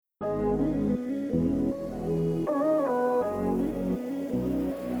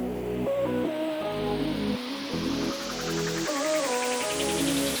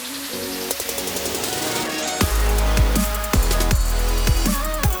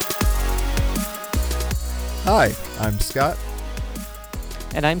Hi, I'm Scott,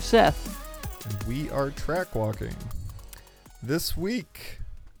 And I'm Seth. and we are Track Walking. This week,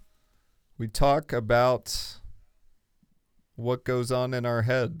 we talk about what goes on in our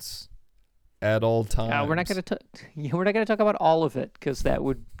heads at all times. We're not going to talk about all of it because that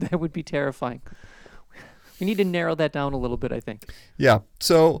would be terrifying. We need to narrow that down a little bit, I think. Yeah,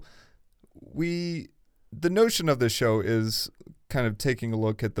 so the notion of the show is kind of taking a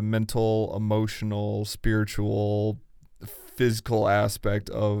look at the mental, emotional, spiritual, physical aspect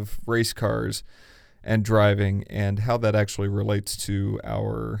of race cars and driving and how that actually relates to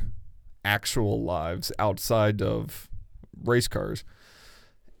our actual lives outside of race cars.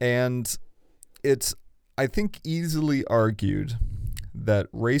 And it's, I think, easily argued that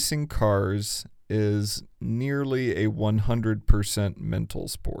racing cars is nearly a 100% mental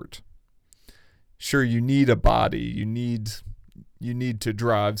sport. Sure, you need a body, you need to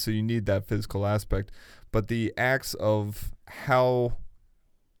drive, so you need that physical aspect, but the acts of how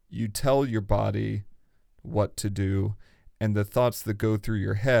you tell your body what to do and the thoughts that go through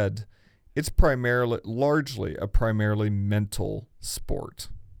your head, it's largely a primarily mental sport.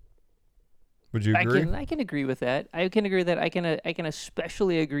 Would you agree? I can agree with that. I can agree that I can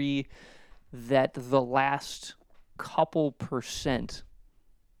especially agree that the last couple percent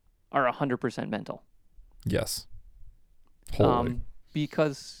are 100% mental. Yes. Wholly.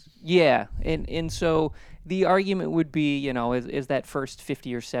 Because and so the argument would be, is that first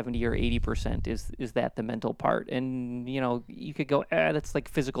 50 or 70 or 80% is that the mental part? And you could go, that's like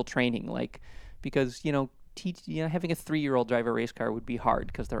physical training, like, because having a 3-year-old drive a race car would be hard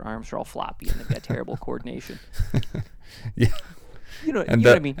because their arms are all floppy and they've got terrible coordination. Yeah. You know what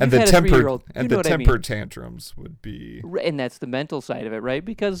I mean? And You've the had a 3-year-old. temper tantrums would be. And that's the mental side of it, right?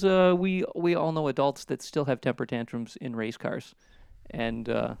 Because we all know adults that still have temper tantrums in race cars, and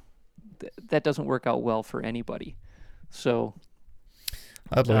that doesn't work out well for anybody. So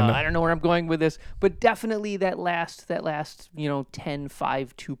I don't know where I'm going with this, but definitely that last 10,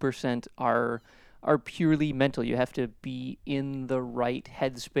 5, 2% are purely mental. You have to be in the right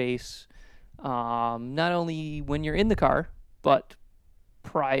headspace, not only when you're in the car, but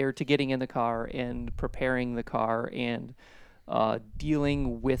prior to getting in the car and preparing the car and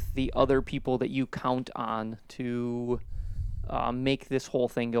dealing with the other people that you count on to make this whole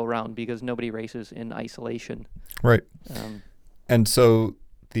thing go round, because nobody races in isolation. Right. And so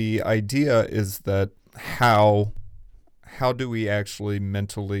the idea is that how do we actually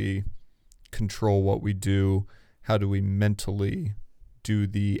mentally control what we do? How do we mentally do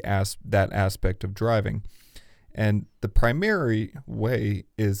that aspect of driving? And the primary way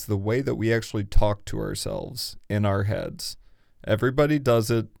is the way that we actually talk to ourselves in our heads. Everybody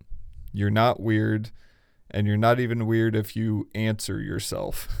does it. You're not weird, and you're not even weird if you answer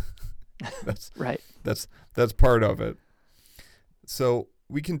yourself. That's right. That's part of it. So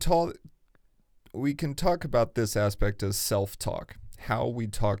we can talk about this aspect as self-talk, how we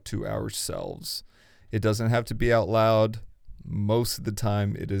talk to ourselves. It doesn't have to be out loud. Most of the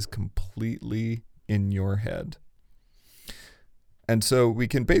time, it is completely in your head. And so we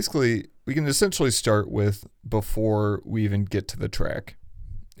can essentially start with before we even get to the track,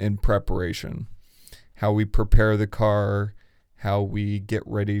 in preparation, how we prepare the car, how we get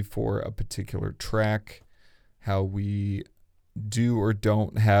ready for a particular track, how we do or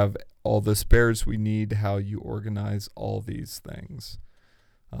don't have all the spares we need, how you organize all these things.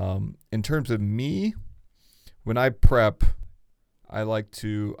 In terms of me, when I prep,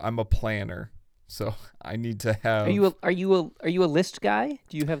 I'm a planner. So I need to have. Are you a list guy?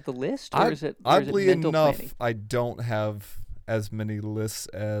 Do you have the list, or is it oddly mental enough, planning? I don't have as many lists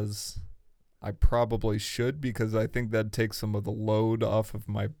as I probably should, because I think that takes some of the load off of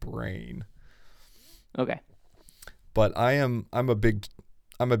my brain. Okay. But I'm a big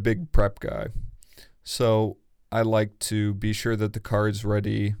prep guy. So I like to be sure that the car is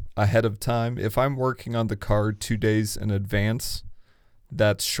ready ahead of time. If I'm working on the car 2 days in advance,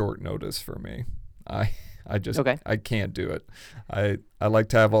 that's short notice for me. I can't do it. I like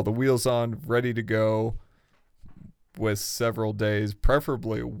to have all the wheels on, ready to go with several days,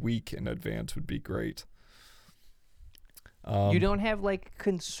 preferably a week in advance would be great. You don't have like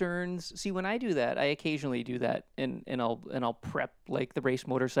concerns. See, when I do that, I occasionally do that, and I'll prep like the race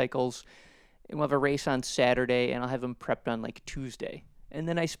motorcycles, and we'll have a race on Saturday, and I'll have them prepped on like Tuesday, and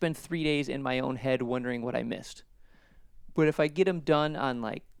then I spend 3 days in my own head wondering what I missed. But if I get them done on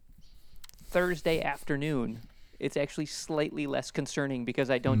like Thursday afternoon, it's actually slightly less concerning, because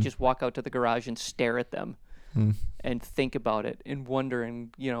I don't just walk out to the garage and stare at them. and think about it and wonder,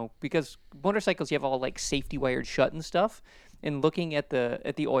 and because motorcycles, you have all like safety wired shut and stuff. and looking at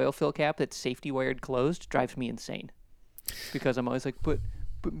the oil fill cap that's safety wired closed drives me insane, because I'm always like, but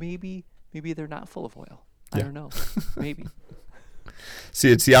maybe they're not full of oil. I Yeah. don't know. Maybe.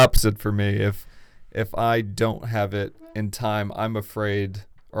 See, it's the opposite for me. If I don't have it in time, I'm afraid,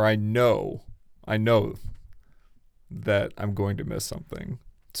 or I know that I'm going to miss something.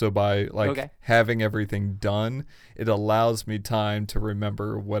 So by Okay. having everything done, it allows me time to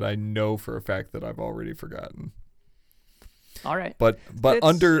remember what I know for a fact that I've already forgotten. All right. But That's a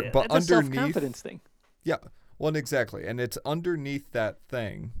underneath, self-confidence thing. yeah, well, exactly, and it's underneath that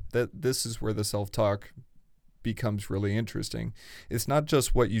thing that this is where the self-talk becomes really interesting. It's not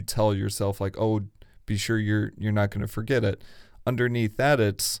just what you tell yourself, like, oh, be sure you're not going to forget it. Underneath that,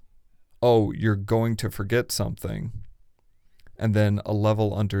 it's, oh, you're going to forget something. And then a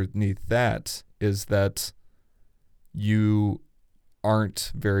level underneath that is that you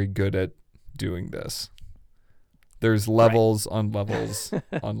aren't very good at doing this. There's levels on levels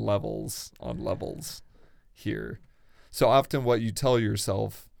on levels on levels here. So often what you tell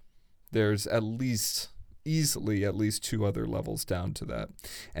yourself, there's easily at least 2 other levels down to that.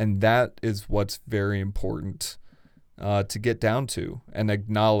 And that is what's very important to get down to and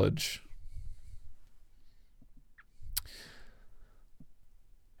acknowledge.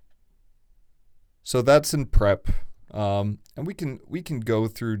 So that's in prep, and we can go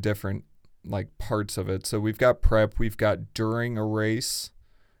through different parts of it. So we've got prep, we've got during a race,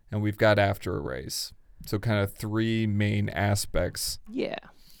 and we've got after a race. So kind of 3 main aspects. Yeah.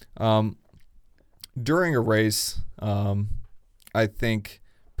 During a race, I think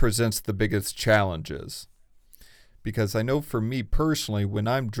presents the biggest challenges, because I know for me personally, when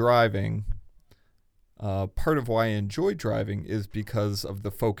I'm driving, part of why I enjoy driving is because of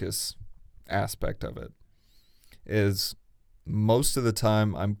the focus aspect of it. Is most of the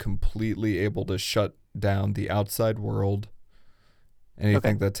time I'm completely able to shut down the outside world,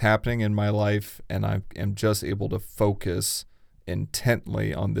 anything that's happening in my life, and I am just able to focus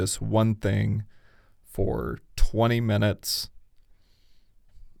intently on this one thing for 20 minutes,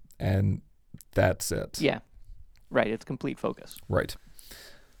 and that's it. Yeah. Right. It's complete focus. Right.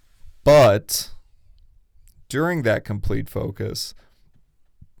 But during that complete focus,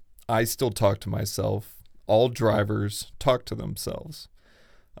 I still talk to myself. All drivers talk to themselves.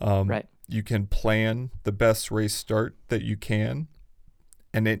 Right. You can plan the best race start that you can,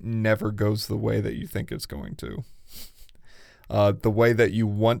 and it never goes the way that you think it's going to. The way that you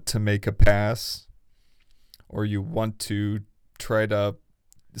want to make a pass, or you want to try to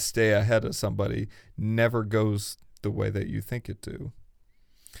stay ahead of somebody, never goes the way that you think it do.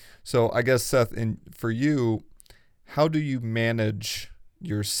 So I guess, Seth, for you, how do you manage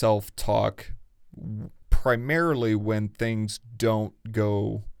your self-talk primarily when things don't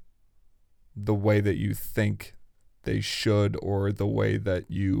go the way that you think they should, or the way that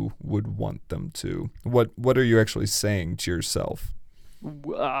you would want them to? What are you actually saying to yourself?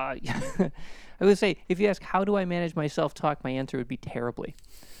 I would say, if you ask, how do I manage my self-talk, my answer would be terribly.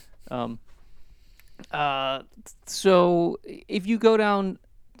 So if you go down,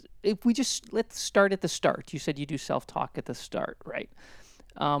 let's start at the start. You said you do self-talk at the start, right?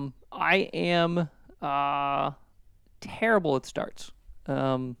 I am terrible at starts.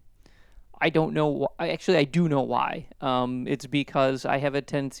 I don't know. Actually, I do know why. It's because I have a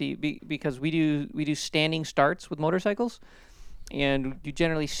tendency, because we do standing starts with motorcycles, and you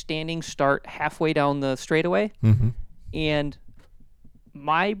generally standing start halfway down the straightaway, and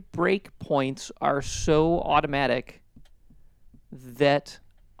my brake points are so automatic that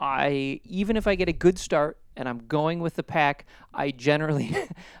even if I get a good start and I'm going with the pack, I generally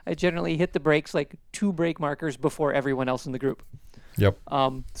hit the brakes like 2 brake markers before everyone else in the group. Yep.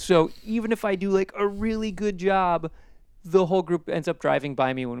 So even if I do like a really good job, the whole group ends up driving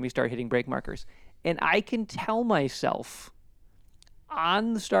by me when we start hitting brake markers. And I can tell myself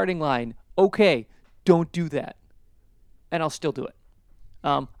on the starting line, okay, don't do that. And I'll still do it.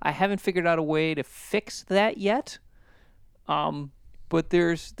 I haven't figured out a way to fix that yet. But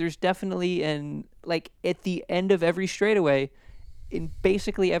there's definitely at the end of every straightaway, in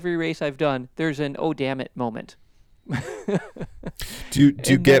basically every race I've done, there's an oh damn it moment. Do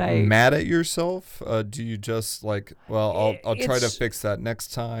you get mad at yourself? Do you just I'll try to fix that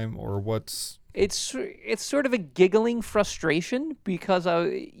next time, or what's? It's sort of a giggling frustration because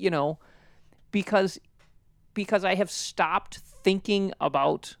because I have stopped thinking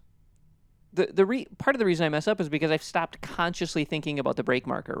about part of the reason I mess up is because I've stopped consciously thinking about the brake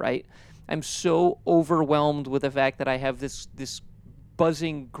marker, right? I'm so overwhelmed with the fact that I have this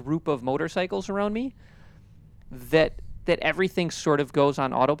buzzing group of motorcycles around me that that everything sort of goes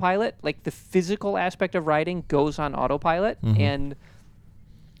on autopilot. Like the physical aspect of riding goes on autopilot, and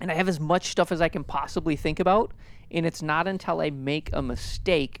I have as much stuff as I can possibly think about. And it's not until I make a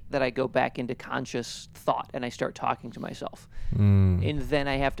mistake that I go back into conscious thought and I start talking to myself. And then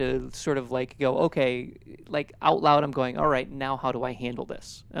I have to sort of like go, okay, like out loud, I'm going, all right, now how do I handle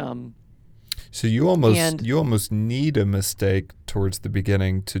this? So you almost need a mistake towards the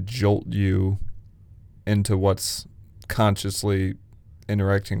beginning to jolt you into what's consciously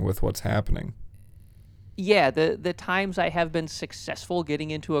interacting with what's happening. Yeah, the times I have been successful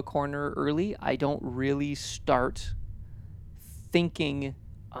getting into a corner early, I don't really start thinking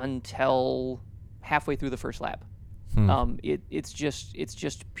until halfway through the first lap. It's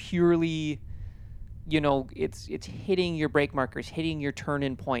just purely, it's hitting your brake markers, hitting your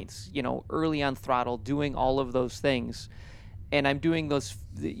turn-in points, early on throttle, doing all of those things. And I'm doing those,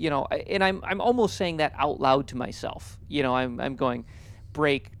 and I'm almost saying that out loud to myself. I'm going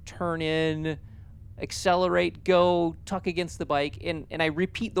brake, turn in, accelerate, go, tuck against the bike, and I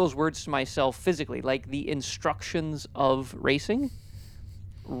repeat those words to myself physically, like the instructions of racing,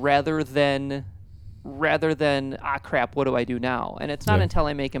 rather than crap, what do I do now? And it's not until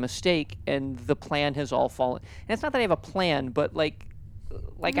I make a mistake and the plan has all fallen. And it's not that I have a plan, but like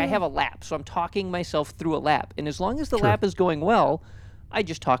I have a lap, so I'm talking myself through a lap, and as long as the lap is going well, I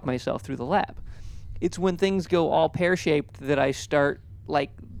just talk myself through the lap. It's when things go all pear-shaped that I start, like,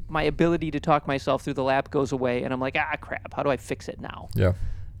 my ability to talk myself through the lap goes away, and I'm like, crap, how do I fix it now? Yeah.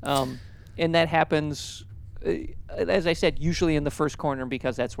 And that happens, as I said, usually in the first corner,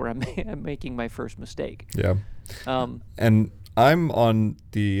 because that's where I'm making my first mistake. Yeah. And I'm on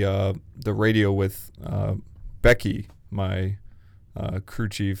the radio with Becky, my crew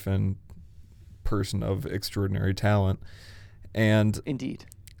chief and person of extraordinary talent, and indeed,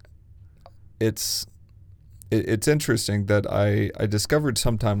 it's interesting that I discovered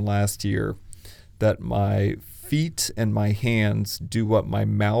sometime last year that my feet and my hands do what my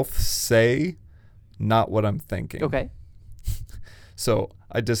mouth say, not what I'm thinking. Okay. So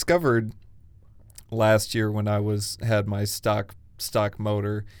I discovered last year when I had my stock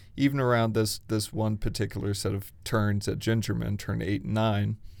motor, even around this one particular set of turns at Gingerman, turn 8 and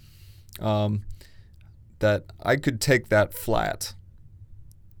 9, that I could take that flat,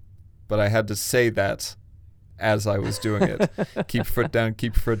 but I had to say that as I was doing it. Keep your foot down,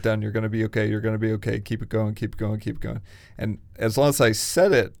 keep your foot down, you're going to be okay, you're going to be okay, keep it going, keep it going, keep it going. And as long as I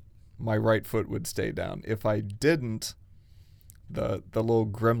said it, my right foot would stay down. If I didn't, the little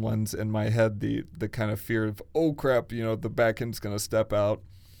gremlins in my head, the kind of fear of, oh crap, the back end's going to step out.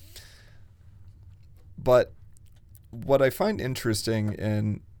 But what I find interesting,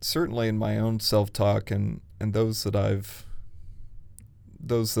 and certainly in my own self-talk and those that I've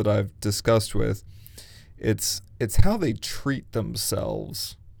discussed with, it's how they treat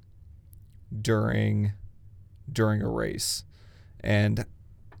themselves during a race, and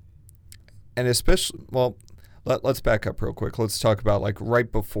especially, well, let's back up real quick. Let's talk about like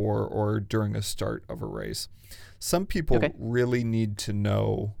right before or during a start of a race. Some people really need to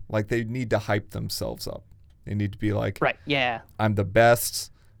know, like they need to hype themselves up. They need to be like, right, yeah, I'm the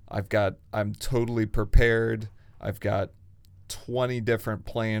best. I'm totally prepared. I've got 20 different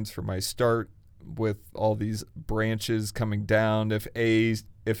plans for my start, with all these branches coming down. If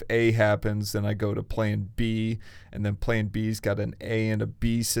A happens, then I go to plan B, and then plan B's got an A and a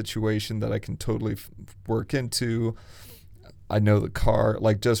B situation that I can totally work into. I know the car,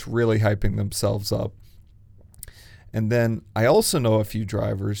 like just really hyping themselves up. And then I also know a few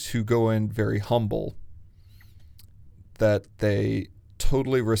drivers who go in very humble, that they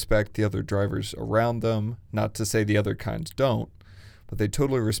totally respect the other drivers around them. Not to say the other kinds don't, but they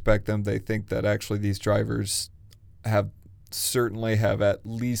totally respect them. They think that actually these drivers certainly have at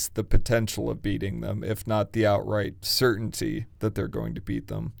least the potential of beating them, if not the outright certainty that they're going to beat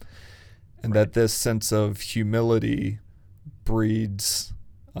them. And that this sense of humility breeds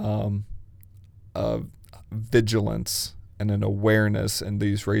vigilance and an awareness in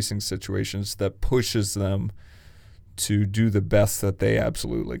these racing situations that pushes them to do the best that they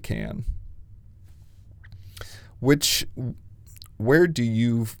absolutely can. Where do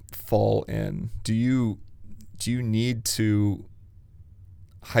you fall in? Do you need to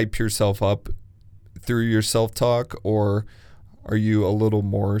hype yourself up through your self-talk, or are you a little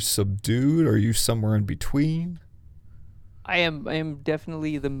more subdued? Are you somewhere in between? I am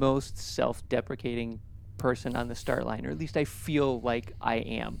definitely the most self-deprecating person on the start line, or at least I feel like I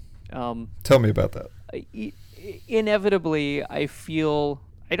am. Tell me about that. Inevitably, I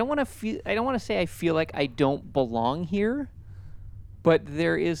don't want to say I feel like I don't belong here, but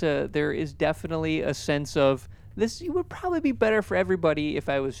there is definitely a sense of this would probably be better for everybody if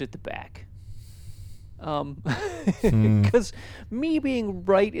I was at the back. Because me being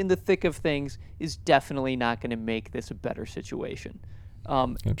right in the thick of things is definitely not going to make this a better situation.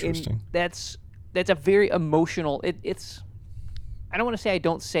 Interesting. And that's a very emotional. It's I don't want to say I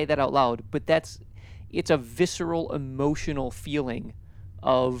don't say that out loud, but it's a visceral emotional feeling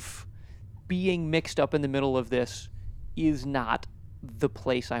of being mixed up in the middle of this is not the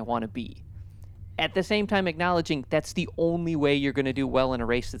place I want to be. At the same time, acknowledging that's the only way you're going to do well in a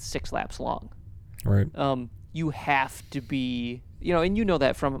race that's 6 laps long. Right. You have to be, and you know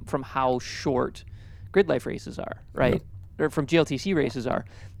that from how short grid life races are, right? Yep. Or from GLTC races are.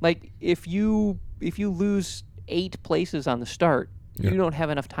 Like if you lose 8 places on the start, Yep. you don't have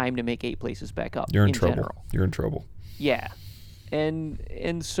enough time to make 8 places back up. You're in trouble. General. You're in trouble. Yeah,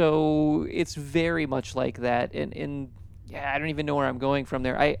 and so it's very much like that. And yeah, I don't even know where I'm going from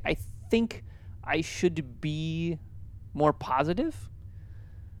there. I think I should be more positive,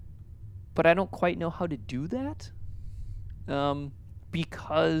 but I don't quite know how to do that,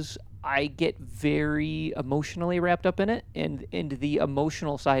 because I get very emotionally wrapped up in it, and the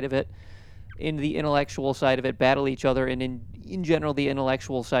emotional side of it, and the intellectual side of it battle each other, and in general, the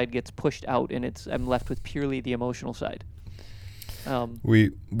intellectual side gets pushed out, and I'm left with purely the emotional side.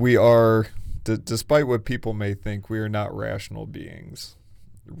 We are, despite what people may think, we are not rational beings.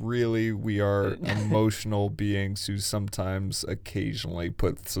 Really, we are emotional beings who sometimes occasionally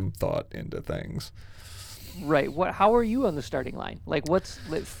put some thought into things. Right. How are you on the starting line? Like, what's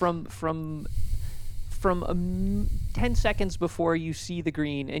from 10 seconds before you see the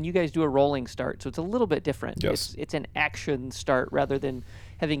green, and you guys do a rolling start, so it's a little bit different. Yes. It's an action start rather than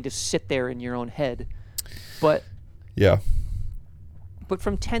having to sit there in your own head. But Yeah.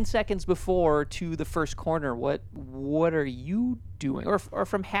 from 10 seconds before to the first corner, what are you doing? Or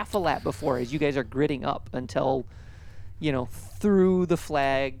from half a lap before, as you guys are gridding up until, through the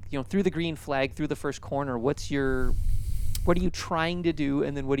flag, through the green flag, through the first corner, what are you trying to do,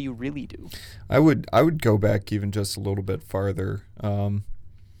 and then what do you really do? I would go back even just a little bit farther.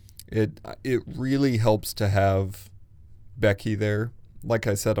 It really helps to have Becky there. Like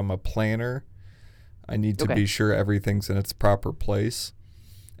I said, I'm a planner. I need to be sure everything's in its proper place,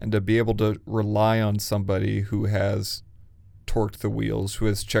 and to be able to rely on somebody who has torqued the wheels, who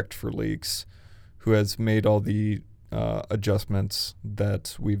has checked for leaks, who has made all the adjustments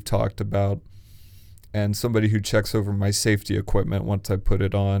that we've talked about, and somebody who checks over my safety equipment once I put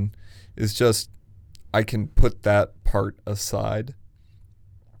it on, is just, I can put that part aside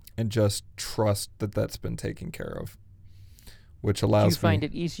and just trust that that's been taken care of, which allows me. Do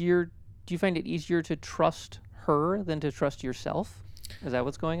you find it easier to trust her than to trust yourself? Is that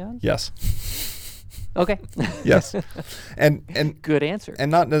what's going on? Yes. Okay. Yes. And good answer. And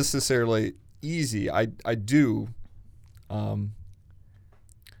not necessarily easy. I do,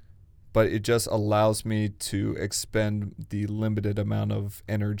 but it just allows me to expend the limited amount of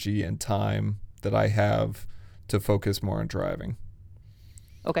energy and time that I have to focus more on driving.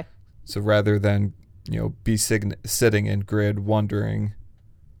 Okay. So rather than, be sitting in grid wondering,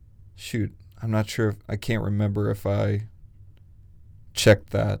 shoot, I'm not sure I can't remember if I checked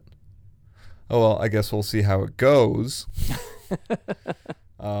that. Oh, well, I guess we'll see how it goes.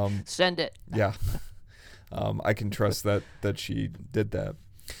 Send it. Yeah. I can trust that she did that.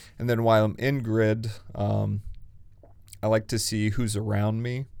 And then while I'm in grid, I like to see who's around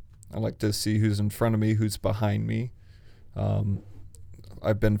me. I like to see who's in front of me, who's behind me.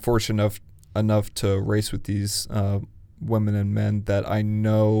 I've been fortunate enough to race with these women and men that I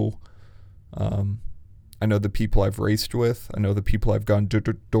know the people I've raced with. I know the people I've gone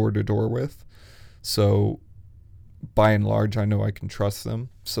door to door with. So by and large, I know I can trust them.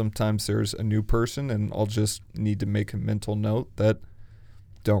 Sometimes there's a new person, and I'll just need to make a mental note that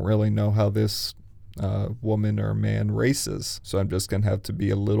don't really know how this woman or man races. So I'm just going to have to be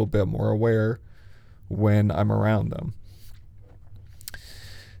a little bit more aware when I'm around them.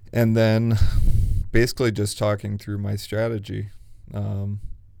 And then basically just talking through my strategy,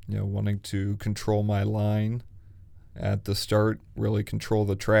 wanting to control my line at the start, really control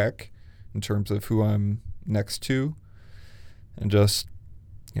the track in terms of who I'm next to, and just,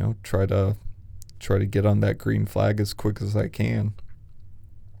 try to get on that green flag as quick as I can.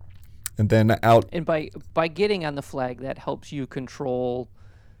 And then out. And by getting on the flag, that helps you control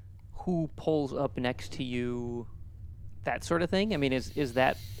who pulls up next to you, that sort of thing. I mean, is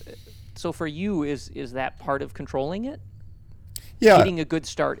that so for you? Is that part of controlling it? Yeah. Getting a good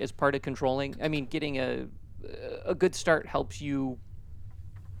start is part of controlling. I mean, getting a good start helps you.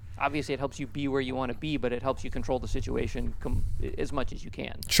 Obviously, it helps you be where you want to be, but it helps you control the situation as much as you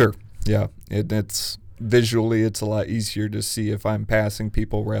can. Sure. Yeah. It's visually it's a lot easier to see if I'm passing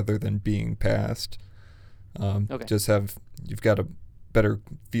people rather than being passed. Okay. You've got a better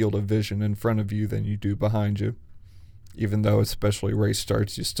field of vision in front of you than you do behind you. Even though, especially race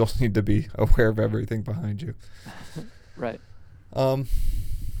starts, you still need to be aware of everything behind you. Right.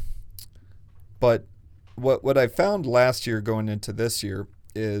 But what I found last year going into this year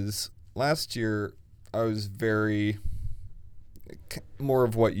is last year I was very, more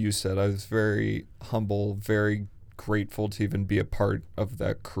of what you said, I was very humble, very grateful to even be a part of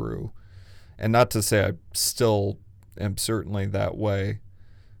that crew. And not to say I still am certainly that way.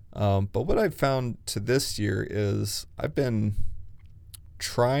 But what I've found to this year is I've been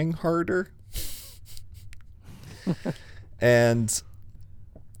trying harder and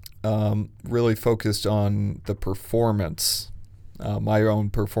really focused on the performance, my own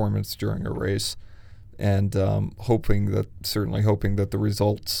performance during a race, and hoping that the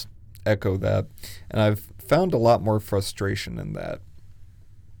results echo that. And I've found a lot more frustration in that.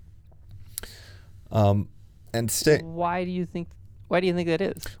 Why do you think that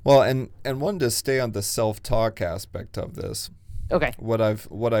is? Well, and one, to stay on the self-talk aspect of this. Okay. What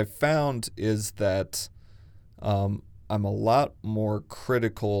I've found is that I'm a lot more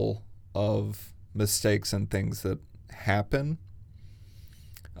critical of mistakes and things that happen.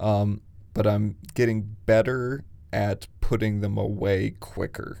 But I'm getting better at putting them away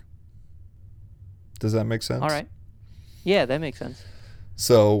quicker. Does that make sense? All right. Yeah, that makes sense.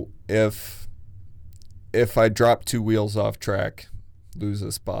 So if I drop 2 wheels off track, lose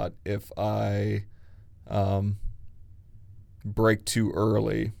a spot. If I brake too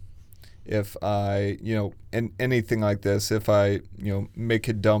early, if I, and anything like this, if I, make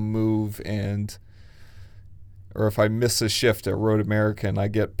a dumb move or if I miss a shift at Road America and I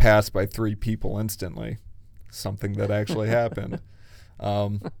get passed by 3 people instantly, something that actually happened,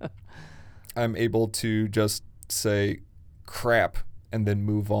 I'm able to just say crap and then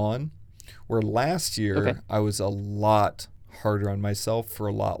move on. Where last year, I was a lot harder on myself for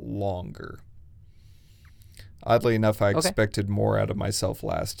a lot longer. Oddly enough, I expected more out of myself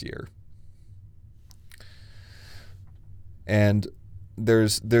last year. And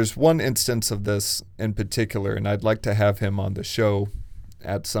there's one instance of this in particular, and I'd like to have him on the show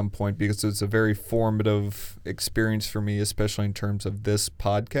at some point because it's a very formative experience for me, especially in terms of this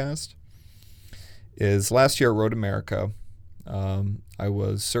podcast. Is last year at Road America, I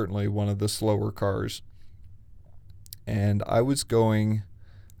was certainly one of the slower cars, and I was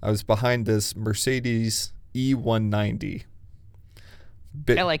behind this Mercedes E190.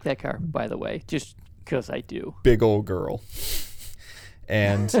 I like that car, by the way, just because I do. Big old girl.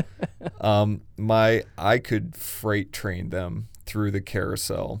 And I could freight train them through the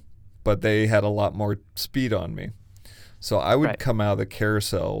carousel, but they had a lot more speed on me. So I would come out of the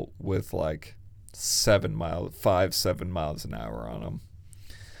carousel with like 7 miles an hour on them.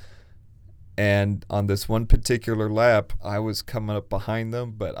 And on this one particular lap, I was coming up behind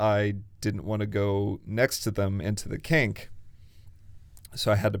them, but I didn't want to go next to them into the kink.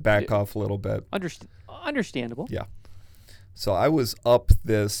 So I had to back off a little bit. Understandable. Yeah. So I was up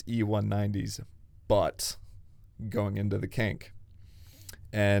this E190's butt going into the kink.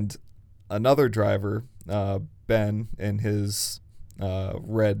 And another driver, Ben, in his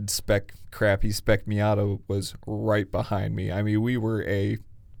red crappy spec Miata, was right behind me. I mean, we were a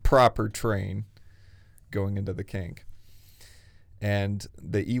proper train going into the kink. And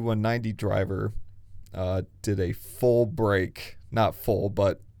the E190 driver did a full brake, not full,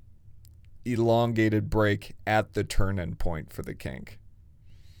 but elongated brake at the turn-in point for the kink.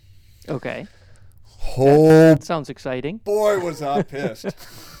 Okay. That sounds exciting. Boy, was I pissed.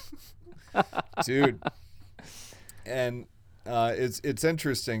 Dude. And it's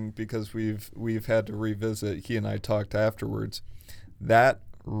interesting because we've had to revisit. He and I talked afterwards. That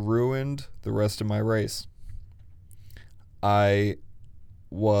ruined the rest of my race. I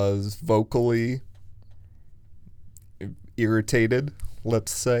was vocally irritated,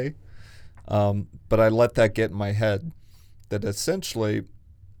 let's say. But I let that get in my head that essentially,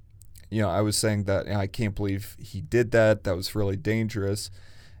 I was saying that I can't believe he did that. That was really dangerous.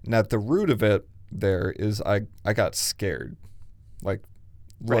 And at the root of it there is I got scared, like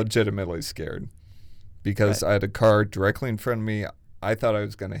legitimately scared, because I had a car directly in front of me. I thought I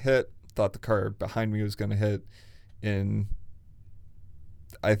was going to hit, thought the car behind me was going to hit in,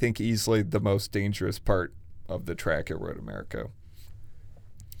 I think, easily the most dangerous part of the track at Road America.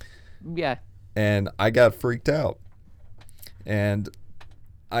 Yeah. And I got freaked out. And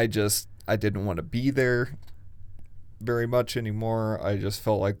I didn't want to be there very much anymore. I just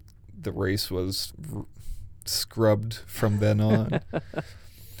felt like the race was scrubbed from then on.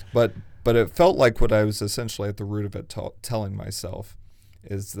 But But it felt like what I was essentially at the root of it telling myself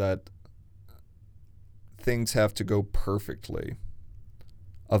is that things have to go perfectly.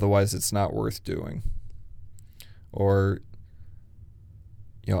 Otherwise, it's not worth doing. Or,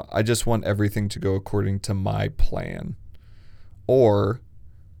 I just want everything to go according to my plan. Or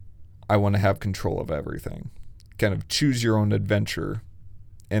I want to have control of everything. Kind of choose your own adventure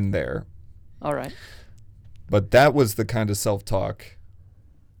in there. All right. But that was the kind of self-talk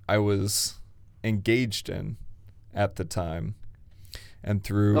I was engaged in at the time. And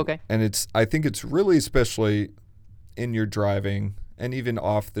through, Okay. And I think it's really especially in your driving and even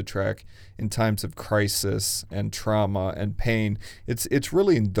off the track in times of crisis and trauma and pain. It's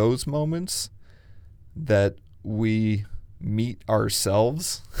really in those moments that we meet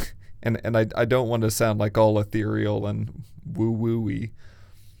ourselves. and I don't want to sound like all ethereal and woo-woo-y,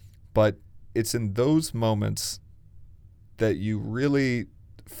 but it's in those moments that you really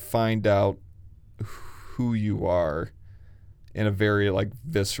find out who you are in a very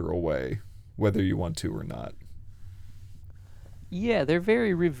visceral way, whether you want to or not. Yeah, they're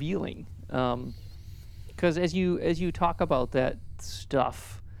very revealing. Because as you talk about that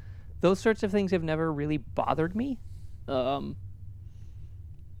stuff, those sorts of things have never really bothered me,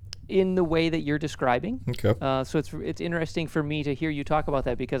 in the way that you're describing. Okay. So it's interesting for me to hear you talk about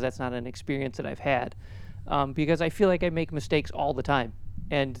that, because that's not an experience that I've had. Because I feel like I make mistakes all the time,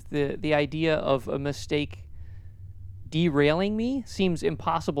 and the idea of a mistake derailing me seems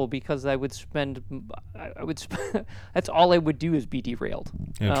impossible, because I would spend that's all I would do is be derailed.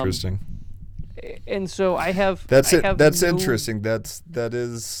 Interesting. And so I have That's I it. have That's no- interesting. That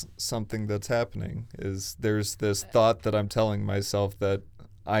is something that's happening. Is there's this thought that I'm telling myself that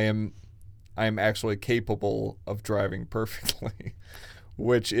I am actually capable of driving perfectly,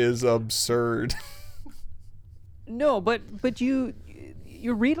 which is absurd. No, but you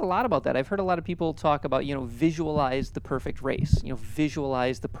read a lot about that. I've heard a lot of people talk about, visualize the perfect race,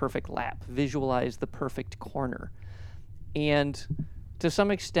 visualize the perfect lap, visualize the perfect corner. And to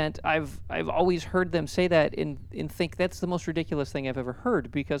some extent, I've always heard them say that and think that's the most ridiculous thing I've ever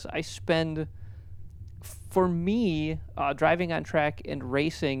heard, because for me, driving on track and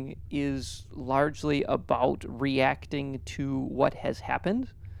racing is largely about reacting to what has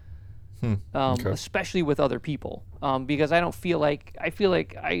happened. Okay. Especially with other people, because I feel like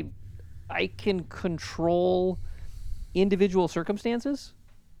I can control individual circumstances,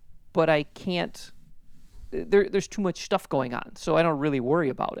 but I can't. There's too much stuff going on, so I don't really worry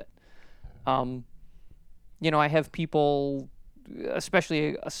about it. I have people,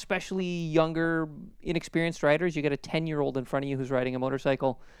 especially younger, inexperienced riders. You get a 10-year-old in front of you who's riding a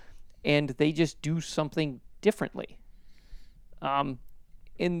motorcycle, and they just do something differently.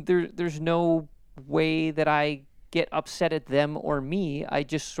 And there's no way that I get upset at them or me. I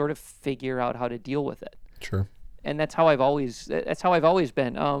just sort of figure out how to deal with it. Sure. And that's how I've always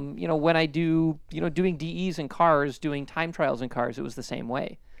been. When I do, doing DEs in cars, doing time trials in cars, it was the same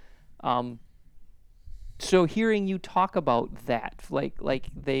way. So hearing you talk about that, like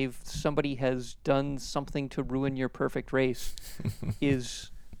somebody has done something to ruin your perfect race, is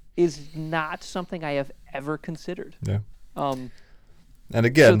not something I have ever considered. Yeah. And So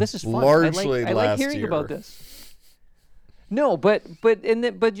again, this is fun. largely I like last hearing year. about this. No, but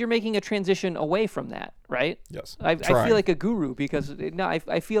you're making a transition away from that, right? Yes. I Trying. feel like a guru, because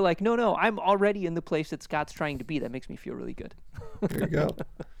I feel like no, I'm already in the place that Scott's trying to be. That makes me feel really good. There you go.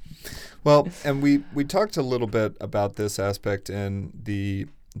 Well, and we talked a little bit about this aspect in the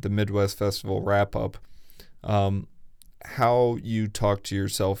Midwest Festival wrap up. How you talk to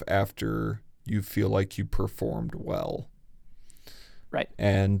yourself after you feel like you performed well. Right.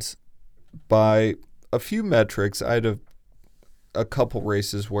 And by a few metrics, I had a couple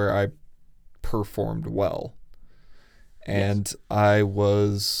races where I performed well. And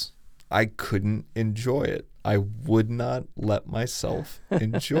Yes. I couldn't enjoy it. I would not let myself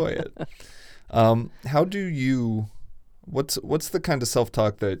enjoy it. How do you, what's the kind of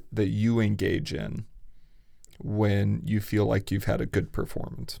self-talk that you engage in when you feel like you've had a good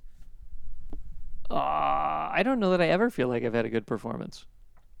performance? I don't know that I ever feel like I've had a good performance.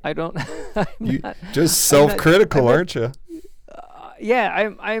 I don't. You're just self-critical, aren't you?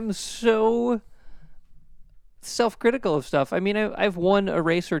 Yeah, I'm so self-critical of stuff. I mean, I've won a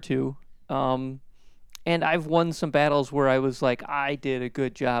race or two, and I've won some battles where I was like, I did a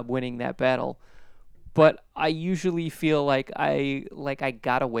good job winning that battle, but I usually feel like I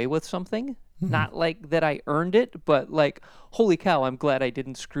got away with something, not like that I earned it, but like, holy cow, I'm glad I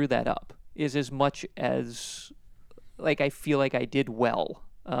didn't screw that up. Is as much as like I feel like I did well.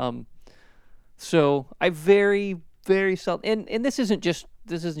 So I very, very seldom, and this isn't just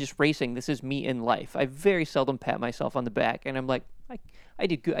this isn't just racing. This is me in life. I very seldom pat myself on the back, and I'm like, I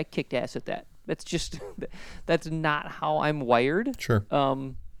did good. I kicked ass at that. That's just that's not how I'm wired. Sure.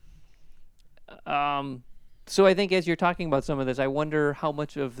 So I think as you're talking about some of this, I wonder how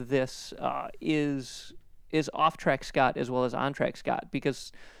much of this is off track Scott as well as on track Scott,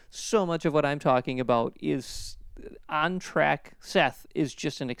 because so much of what I'm talking about is on track Seth is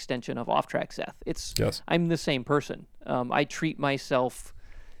just an extension of off track Seth. Yes. I'm the same person. I treat myself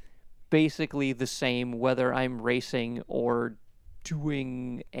basically the same whether I'm racing or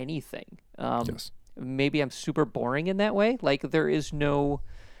doing anything. Yes. Maybe I'm super boring in that way. Like there is no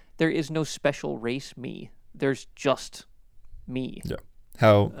special race me. There's just me. Yeah.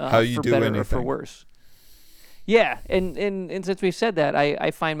 How you for do better anything. or for worse. Yeah, and since we've said that,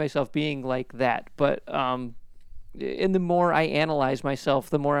 I find myself being like that. But and the more I analyze myself,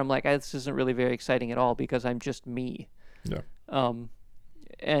 the more I'm like, this isn't really very exciting at all because I'm just me. Yeah.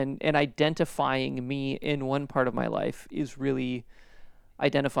 And identifying me in one part of my life is really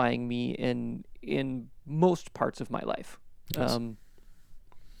identifying me in most parts of my life. Yes.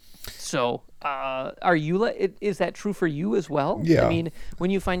 So, are you? Is that true for you as well? Yeah. I mean, when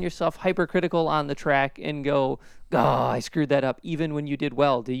you find yourself hypercritical on the track and go, "Oh, I screwed that up," even when you did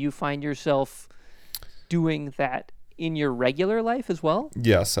well, do you find yourself doing that in your regular life as well?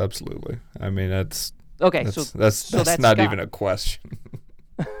 Yes, absolutely. I mean, that's Okay. that's not Scott. even a question.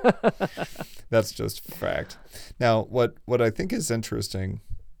 That's just fact. Now, what I think is interesting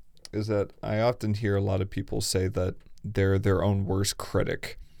is that I often hear a lot of people say that they're their own worst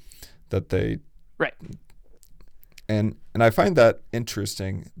critic. That they Right. And I find that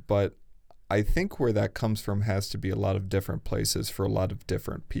interesting, but I think where that comes from has to be a lot of different places for a lot of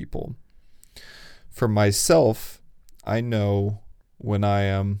different people. For myself, I know when I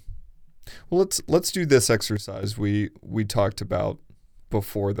am well, let's do this exercise we talked about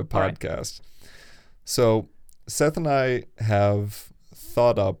before the All right. podcast. So Seth and I have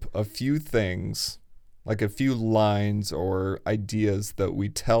thought up a few things, like a few lines or ideas that we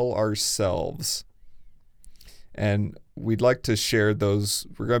tell ourselves, and we'd like to share those.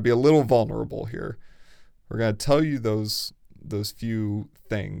 We're going to be a little vulnerable here. We're going to tell you those few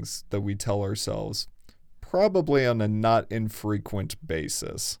things that we tell ourselves, probably on a not infrequent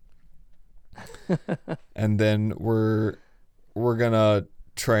basis. And then we're going to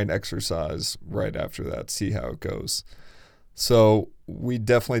try and exercise right after that, see how it goes. So we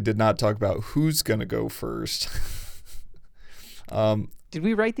definitely did not talk about who's going to go first. Did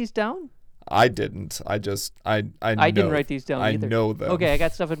we write these down? I didn't. I I didn't write these down either. I know them. Okay, I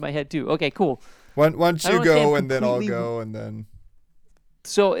got stuff in my head too. Okay, cool. Why don't I you don't go understand and then I'll completely- go and then...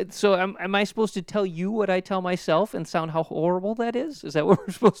 So am I supposed to tell you what I tell myself and sound how horrible that is? Is that what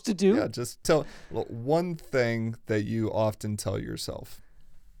we're supposed to do? Yeah, just tell one thing that you often tell yourself.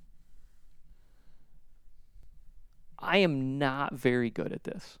 I am not very good at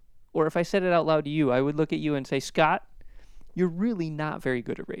this. Or if I said it out loud to you, I would look at you and say, Scott, you're really not very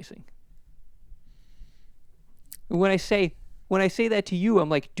good at racing. And when I say that to you, I'm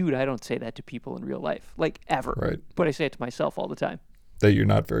like, dude, I don't say that to people in real life, like ever. Right. But I say it to myself all the time. That you're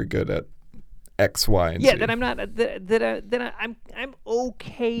not very good at X, Y, and Yeah, Z. that I'm not. I'm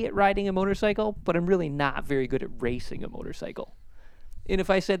okay at riding a motorcycle, but I'm really not very good at racing a motorcycle. And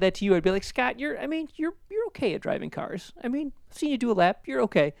if I said that to you, I'd be like, Scott, you're okay at driving cars. I mean, I've seen you do a lap. You're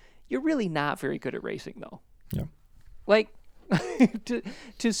okay. You're really not very good at racing, though. Yeah. Like,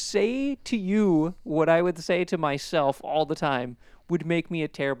 to say to you what I would say to myself all the time would make me a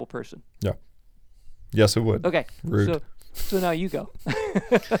terrible person. Yeah. Yes, it would. Okay. Rude. So now you go.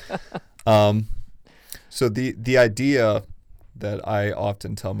 So the idea that I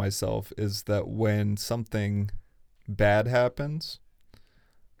often tell myself is that when something bad happens,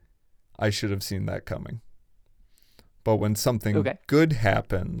 I should have seen that coming. But when something good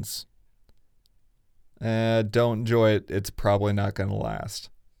happens, don't enjoy it. It's probably not going to last.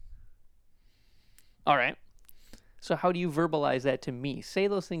 All right. So how do you verbalize that to me? Say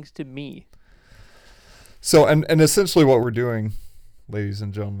those things to me. So, and essentially what we're doing, ladies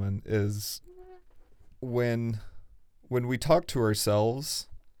and gentlemen, is when we talk to ourselves,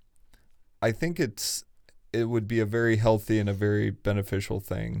 I think it would be a very healthy and a very beneficial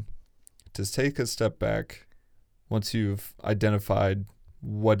thing to take a step back once you've identified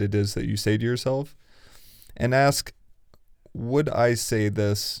what it is that you say to yourself and ask, would I say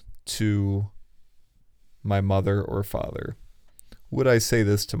this to my mother or father? Would I say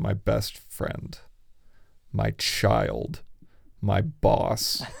this to my best friend, my child, my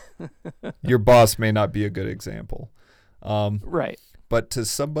boss? Your boss may not be a good example. Right. But to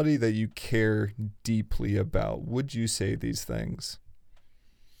somebody that you care deeply about, would you say these things?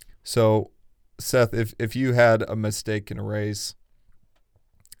 So, Seth, if you had a mistake in a race,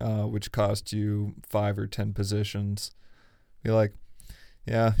 which cost you 5 or 10 positions, be like,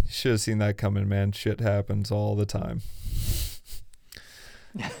 yeah, you should have seen that coming, man. Shit happens all the time.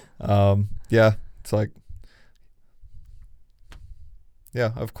 Yeah, it's like,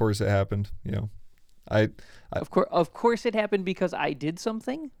 yeah, of course it happened. I Of course, it happened because I did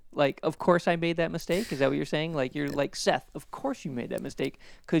something. Like, of course, I made that mistake. Is that what you're saying? Like, you're like, Seth, of course you made that mistake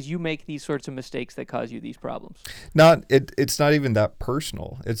because you make these sorts of mistakes that cause you these problems. it's not even that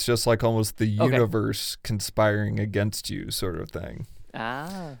personal. It's just like almost the Okay. universe conspiring against you, sort of thing.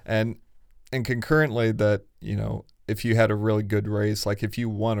 Ah. And concurrently, that if you had a really good race, like if you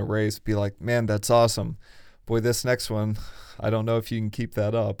won a race, be like, man, that's awesome. Boy, this next one, I don't know if you can keep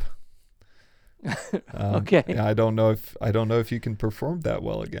that up. Okay. Yeah, I don't know if you can perform that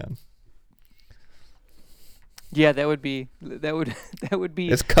well again. Yeah, that would be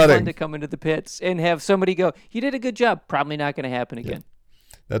It's fun cutting. to come into the pits and have somebody go, "You did a good job." Probably not going to happen again.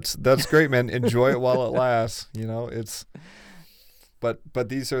 That's great, man. Enjoy it while it lasts. It's but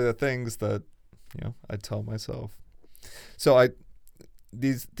these are the things that I tell myself. So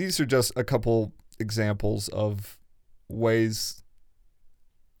these are just a couple examples of ways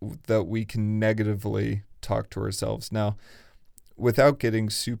that we can negatively talk to ourselves. Now, without getting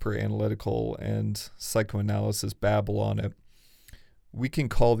super analytical and psychoanalysis babble on it, we can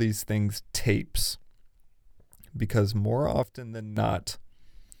call these things tapes, because more often than not,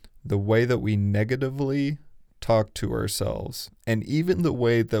 the way that we negatively talk to ourselves, and even the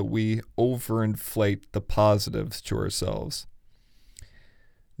way that we overinflate the positives to ourselves,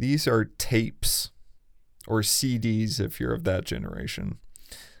 these are tapes, or CDs if you're of that generation,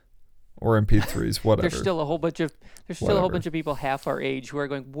 or MP3s, whatever. There's still a whole bunch of people half our age who are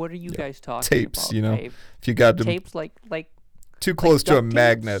going, "What are you guys talking Tapes, about?" if you got them Tapes like too close to a duct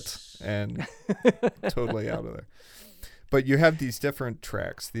magnet tapes? and totally out of there. But you have these different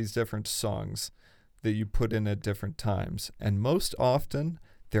tracks, these different songs that you put in at different times, and most often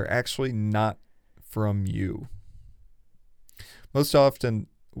they're actually not from you. Most often,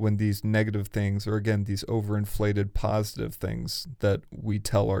 when these negative things, or again, these overinflated positive things that we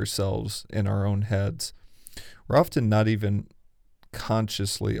tell ourselves in our own heads, we're often not even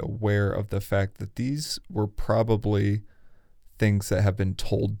consciously aware of the fact that these were probably things that have been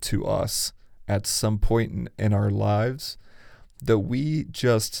told to us at some point in our lives, that we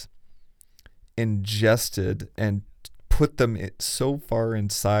just ingested and put them so far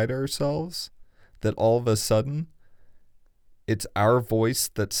inside ourselves that all of a sudden it's our voice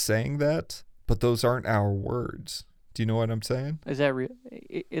that's saying that, but those aren't our words. Do you know what I'm saying? Is that real?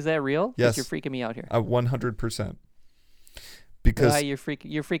 Is that real? 'Cause Yes. you're freaking me out here. 100%. Because You're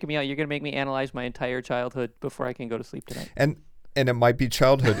freaking me out. You're gonna make me analyze my entire childhood before I can go to sleep tonight. and it might be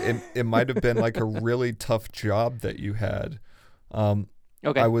childhood. It might have been like a really tough job that you had.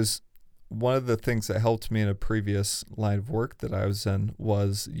 Okay. One of the things that helped me in a previous line of work that I was in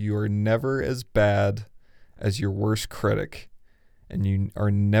was, you are never as bad as your worst critic, and you are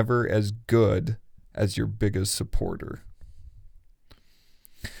never as good as your biggest supporter.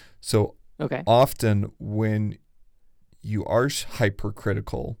 So Okay. often when you are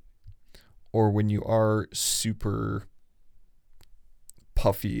hypercritical, or when you are super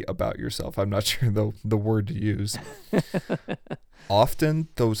puffy about yourself, I'm not sure the word to use, often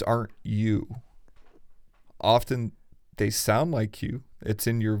those aren't you. Often they sound like you. It's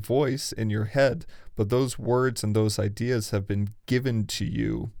in your voice, in your head, but those words and those ideas have been given to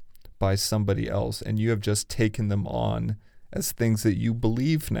you by somebody else, and you have just taken them on as things that you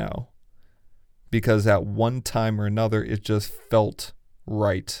believe now, because at one time or another it just felt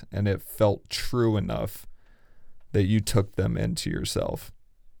right and it felt true enough that you took them into yourself.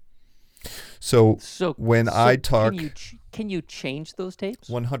 So when I talk, can you change those tapes?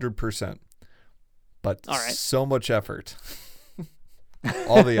 100%, but All right. so much effort.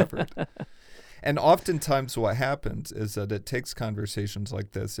 All the effort. And oftentimes what happens is that it takes conversations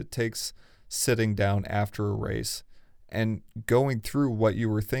like this. It takes sitting down after a race and going through what you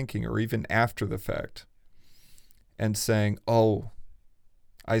were thinking, or even after the fact, and saying, oh,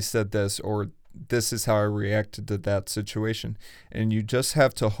 I said this, or this is how I reacted to that situation. And you just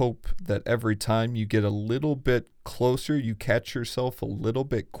have to hope that every time you get a little bit closer, you catch yourself a little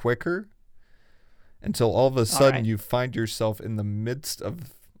bit quicker, until all of a sudden you find yourself in the midst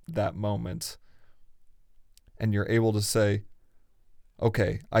of that moment, and you're able to say,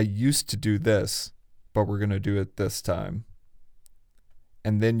 okay, I used to do this, but we're going to do it this time.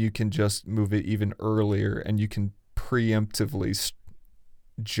 And then you can just move it even earlier, and you can preemptively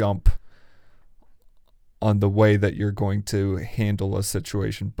jump on the way that you're going to handle a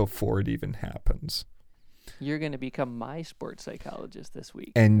situation before it even happens. You're going to become my sports psychologist this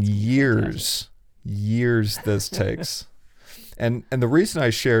week. And That's gonna be fantastic. years this takes. And the reason I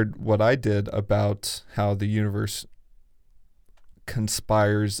shared what I did about how the universe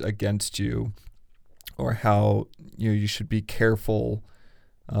conspires against you, or how you should be careful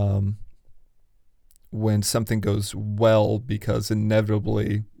when something goes well, because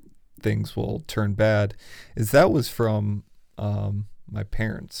inevitably things will turn bad, is that was from my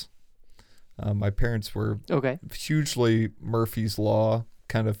parents. My parents were Okay. hugely Murphy's Law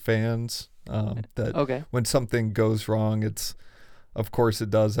kind of fans. That Okay. when something goes wrong, it's, of course it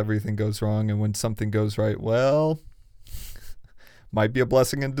does, everything goes wrong. And when something goes right, well, might be a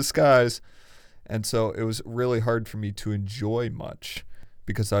blessing in disguise. And so it was really hard for me to enjoy much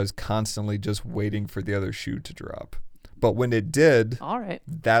because I was constantly just waiting for the other shoe to drop. But when it did, All right.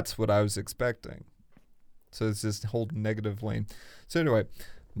 that's what I was expecting. So it's this whole negative lane. So anyway,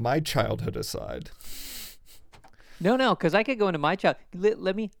 my childhood aside. No, because I could go into my child.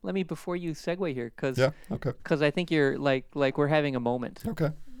 Let me before you segue here, because Yeah, okay. I think you're like we're having a moment.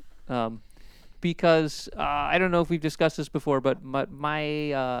 Okay. Because I don't know if we've discussed this before, but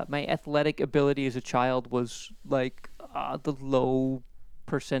my athletic ability as a child was like the low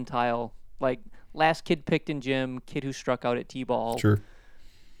percentile, like last kid picked in gym, kid who struck out at t-ball. Sure.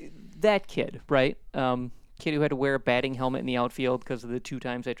 That kid, right? Kid who had to wear a batting helmet in the outfield because of the 2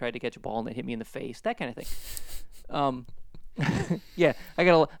 times I tried to catch a ball and it hit me in the face. That kind of thing. Yeah, I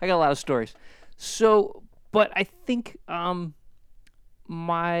got a lot of stories. So, but I think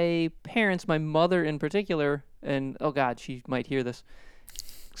my parents, my mother in particular, and oh God, she might hear this,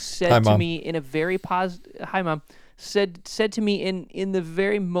 said Hi, to Mom. me in a very positive. Hi, Mom. Said to me in the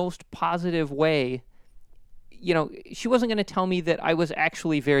very most positive way. You know, she wasn't going to tell me that I was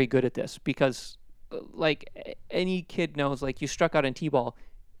actually very good at this, because, like any kid knows, like you struck out in t-ball,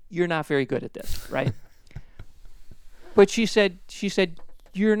 you're not very good at this, right? But she said,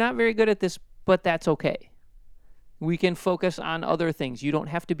 you're not very good at this, but that's okay. We can focus on other things. You don't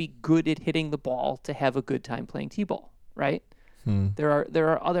have to be good at hitting the ball to have a good time playing t-ball, right? There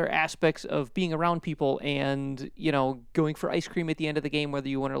are other aspects of being around people and, you know, going for ice cream at the end of the game, whether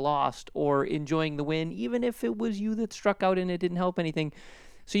you won or lost, or enjoying the win, even if it was you that struck out and it didn't help anything.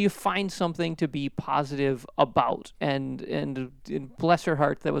 So you find something to be positive about, and bless her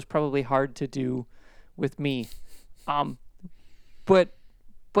heart, that was probably hard to do with me. But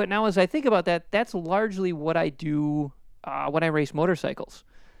now as I think about that, that's largely what I do when I race motorcycles.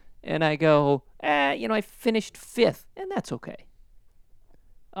 And I go, you know, I finished 5th, and that's okay.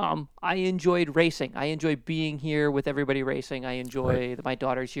 I enjoyed racing. I enjoy being here with everybody racing. I enjoy that my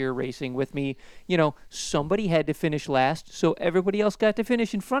daughter's here racing with me. You know, somebody had to finish last, so everybody else got to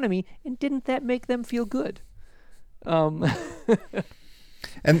finish in front of me, and didn't that make them feel good? And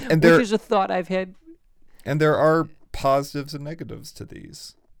Which there is a thought I've had. and there are positives and negatives to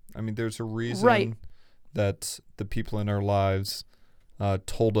these. I mean, there's a reason that the people in our lives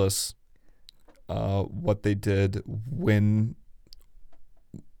told us what they did when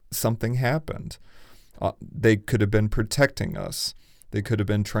something happened. They could have been protecting us. They could have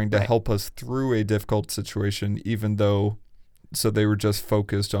been trying to help us through a difficult situation, even though, so they were just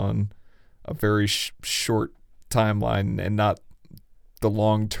focused on a very short timeline and not the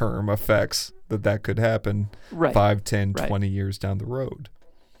long-term effects that could happen 5, 10, 20 years down the road.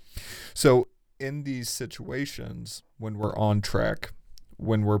 So in these situations, when we're on track,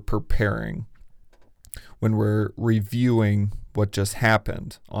 when we're preparing, when we're reviewing what just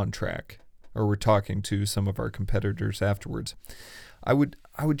happened on track, or we're talking to some of our competitors afterwards, I would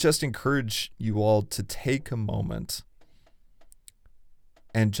just encourage you all to take a moment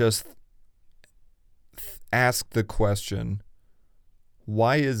and just ask the question,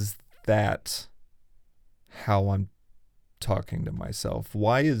 why is that how I'm talking to myself?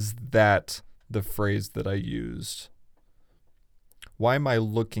 Why is that the phrase that I used? Why am I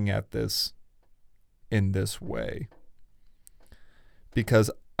looking at this in this way?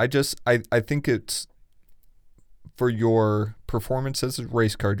 Because I think it's for your performance as a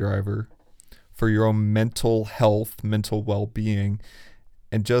race car driver, for your own mental health, mental well-being,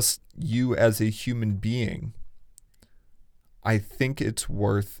 and just you as a human being. I think it's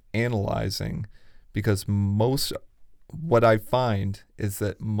worth analyzing, because what I find is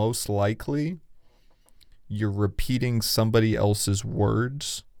that most likely you're repeating somebody else's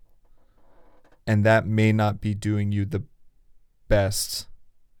words, and that may not be doing you the best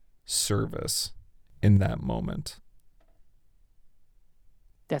service in that moment.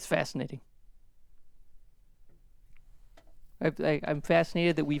 That's fascinating. I'm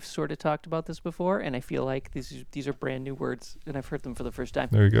fascinated that we've sort of talked about this before, and I feel like these are brand new words, and I've heard them for the first time.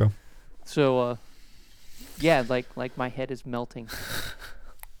 There you go. So, yeah, like my head is melting.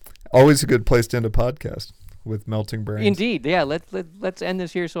 Always a good place to end a podcast with melting brains. Indeed, yeah. Let's end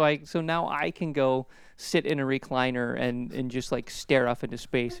this here. So now I can go sit in a recliner and just like stare off into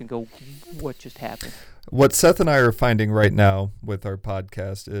space and go, what just happened? What Seth and I are finding right now with our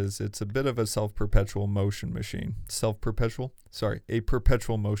podcast is it's a bit of a self-perpetual motion machine. A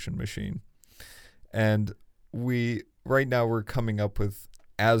perpetual motion machine. And right now we're coming up with,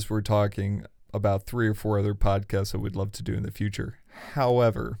 as we're talking, about 3 or 4 other podcasts that we'd love to do in the future.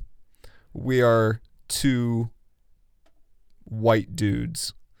 However, we are 2 white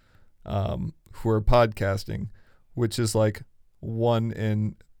dudes who are podcasting, which is like 1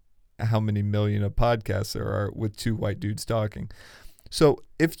 in how many million of podcasts there are with 2 white dudes talking. So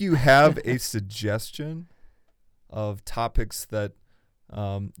if you have a suggestion of topics that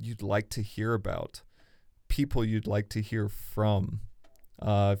you'd like to hear about, people you'd like to hear from,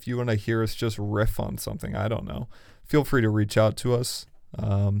 if you want to hear us just riff on something, I don't know, feel free to reach out to us.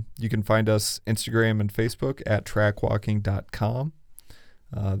 You can find us Instagram and Facebook at trackwalking.com.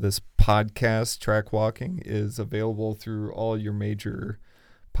 This podcast, Track Walking, is available through all your major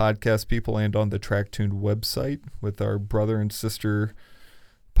podcast people and on the Track Tuned website with our brother and sister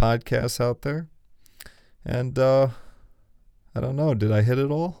podcasts out there. And I don't know, did I hit it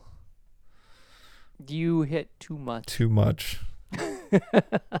all? You hit too much. Too much.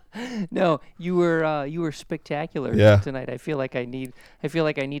 No, you were spectacular tonight. I feel like I need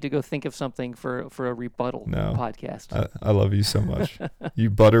to go think of something for a rebuttal podcast. I love you so much. You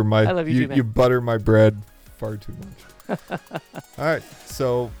butter my I love you too, man. You butter my bread far too much. All right,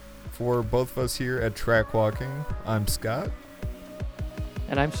 so for both of us here at Track Walking, I'm Scott.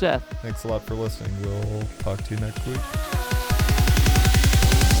 And I'm Seth. Thanks a lot for listening. We'll talk to you next week.